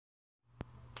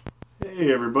Hey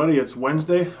everybody, it's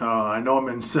Wednesday. I know I'm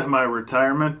in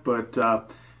semi-retirement, but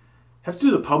have to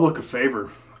do the public a favor.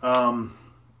 Got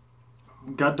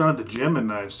done at the gym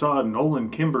and I saw a Nolan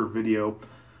Kimber video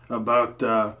about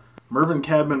Mervyn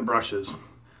Cadman brushes.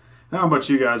 I don't know about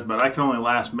you guys, but I can only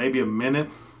last maybe a minute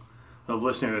of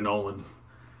listening to Nolan.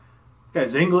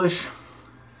 Guy's English,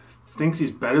 thinks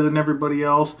he's better than everybody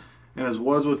else, and as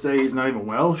Woz would say, he's not even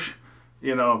Welsh.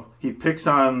 You know, he picks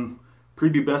on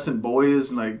prepubescent boys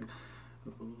and like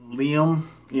Liam,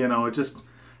 you know, it's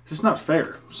just not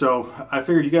fair. So I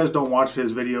figured you guys don't watch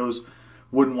his videos,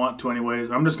 wouldn't want to anyways.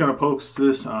 I'm just going to post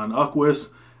this on Uckwis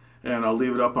and I'll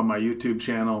leave it up on my YouTube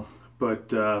channel.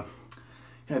 But yeah,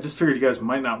 I just figured you guys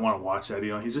might not want to watch that.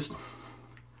 You know, he's just,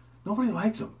 nobody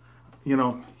likes him. You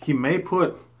know, he may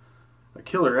put a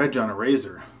killer edge on a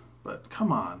razor, but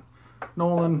come on,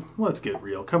 Nolan, let's get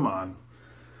real, come on.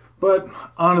 But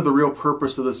on to the real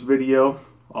purpose of this video,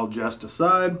 all jest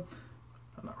aside.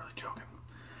 I'm not really joking.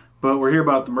 But we're here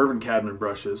about the Mervyn Cadman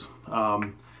brushes.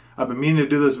 I've been meaning to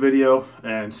do this video,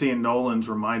 and seeing Nolan's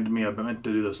reminded me, I've been meant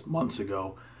to do this months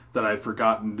ago, that I'd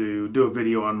forgotten to do a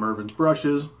video on Mervyn's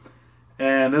brushes.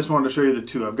 And I just wanted to show you the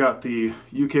two. I've got the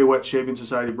UK Wet Shaving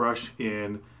Society brush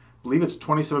in, I believe it's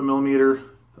 27mm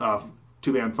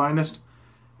 2-band finest.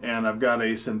 And I've got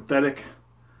a synthetic.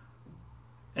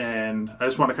 And I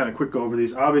just want to kind of quick go over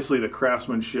these. Obviously the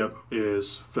craftsmanship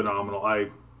is phenomenal. I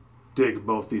dig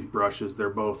both these brushes. They're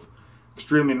both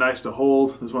extremely nice to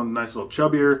hold. This one's a nice little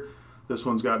chubbier. This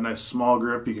one's got a nice small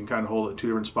grip. You can kind of hold it in two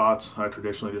different spots. I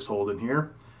traditionally just hold in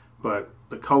here. But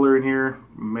the color in here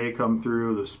may come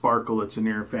through. The sparkle that's in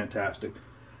here, fantastic.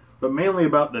 But mainly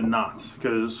about the knots,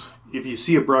 because if you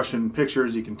see a brush in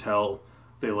pictures, you can tell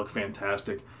they look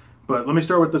fantastic. But let me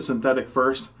start with the synthetic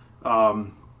first.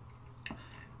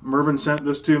 Mervyn sent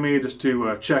this to me just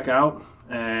to check out,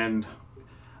 and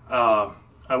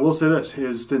I will say this,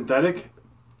 his synthetic,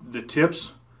 the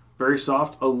tips, very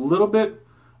soft, a little bit,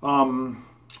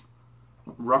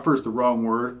 rougher is the wrong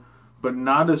word, but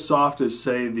not as soft as,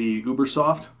 say, the Uber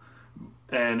Soft,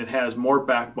 and it has more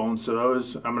backbone. So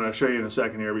those, I'm going to show you in a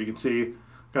second here, but you can see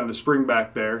kind of the spring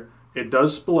back there. It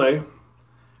does splay.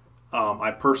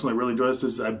 I personally really enjoy this.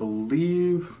 This is, I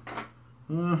believe,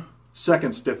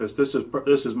 second stiffest. This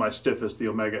is my stiffest, the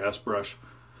Omega S brush,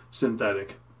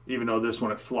 synthetic. Even though this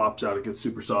one, it flops out, it gets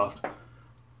super soft.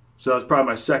 So that's probably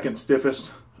my second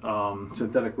stiffest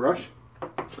synthetic brush.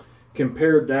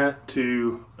 Compared that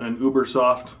to an Uber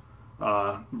Soft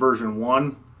version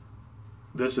 1,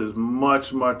 this is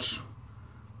much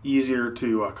easier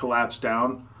to collapse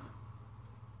down.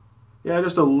 Yeah,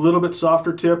 just a little bit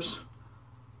softer tips,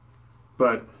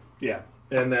 but yeah.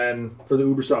 And then for the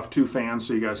Ubersoft 2 fans,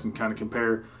 so you guys can kind of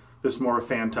compare, this is more of a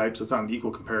fan type, so it's not an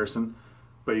equal comparison.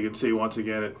 But you can see once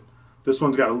again, this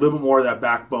one's got a little bit more of that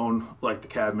backbone like the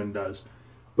Cadman does.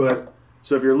 But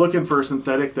so if you're looking for a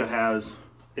synthetic that has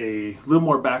a little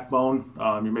more backbone,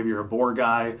 maybe you're a bore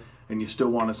guy and you still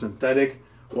want a synthetic,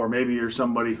 or maybe you're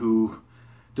somebody who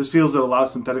just feels that a lot of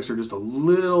synthetics are just a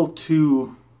little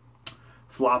too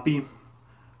floppy,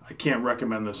 I can't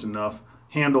recommend this enough.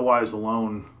 Handle-wise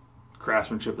alone,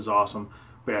 craftsmanship is awesome,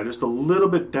 but yeah, just a little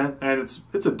bit dense, and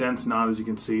it's a dense knot, as you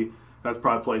can see. That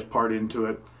probably plays part into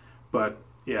it, but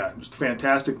yeah, just a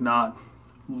fantastic knot.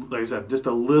 Like I said, just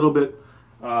a little bit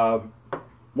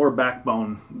more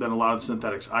backbone than a lot of the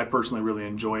synthetics. I personally really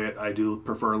enjoy it. I do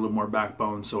prefer a little more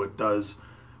backbone, so it does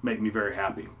make me very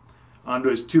happy. Onto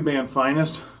his 2-band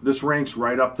finest. This ranks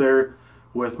right up there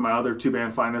with my other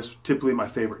 2-band finest, typically my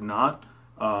favorite knot.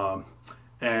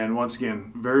 And once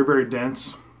again, very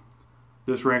dense.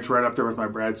 This ranks right up there with my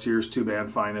Brad Sears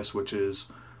 2-band finest, which is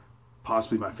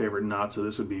possibly my favorite knot, so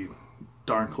this would be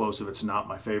darn close if it's not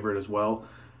my favorite as well.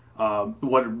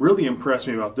 What really impressed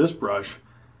me about this brush,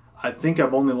 I think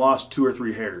I've only lost 2 or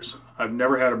 3 hairs. I've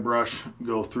never had a brush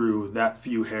go through that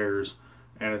few hairs,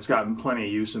 and it's gotten plenty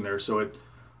of use in there, so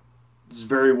it's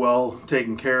very well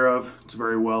taken care of. It's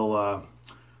very well,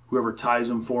 whoever ties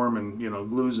them for him and, you know,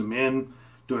 glues them in,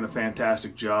 doing a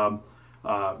fantastic job.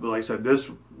 But like I said, this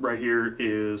right here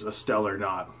is a stellar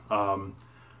knot.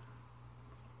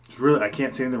 It's really, I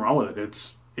can't see anything wrong with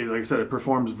it. Like I said, it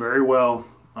performs very well.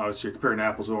 Obviously, you're comparing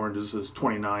apples to oranges. This is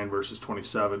 29 versus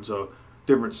 27, so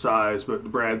different size. But the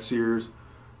Brad Sears,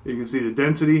 you can see the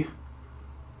density,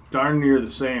 darn near the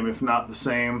same, if not the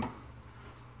same.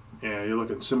 Yeah, you're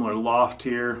looking similar loft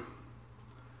here,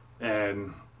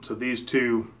 and so these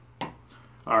two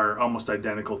are almost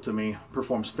identical to me.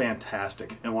 Performs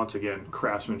fantastic, and once again,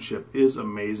 craftsmanship is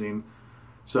amazing.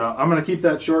 So I'm gonna keep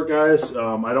that short, guys.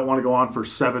 I don't want to go on for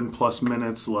 7+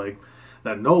 minutes like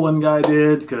that Nolan guy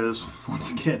did, because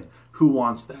once again, who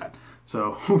wants that?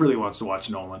 So who really wants to watch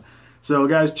Nolan? So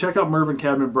guys, check out Mervyn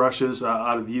Cadman brushes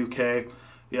out of the UK.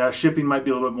 Yeah, shipping might be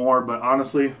a little bit more, but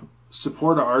honestly,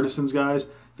 support our artisans, guys.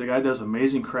 The guy does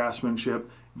amazing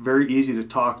craftsmanship, very easy to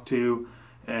talk to,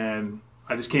 and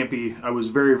I was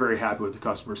very, very happy with the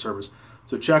customer service.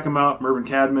 So check him out, Mervyn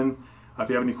Cadman. If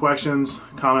you have any questions,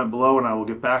 comment below and I will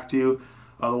get back to you.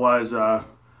 Otherwise,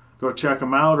 go check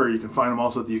him out, or you can find him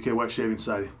also at the UK Wet Shaving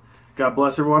Society. God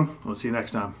bless everyone. We'll see you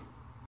next time.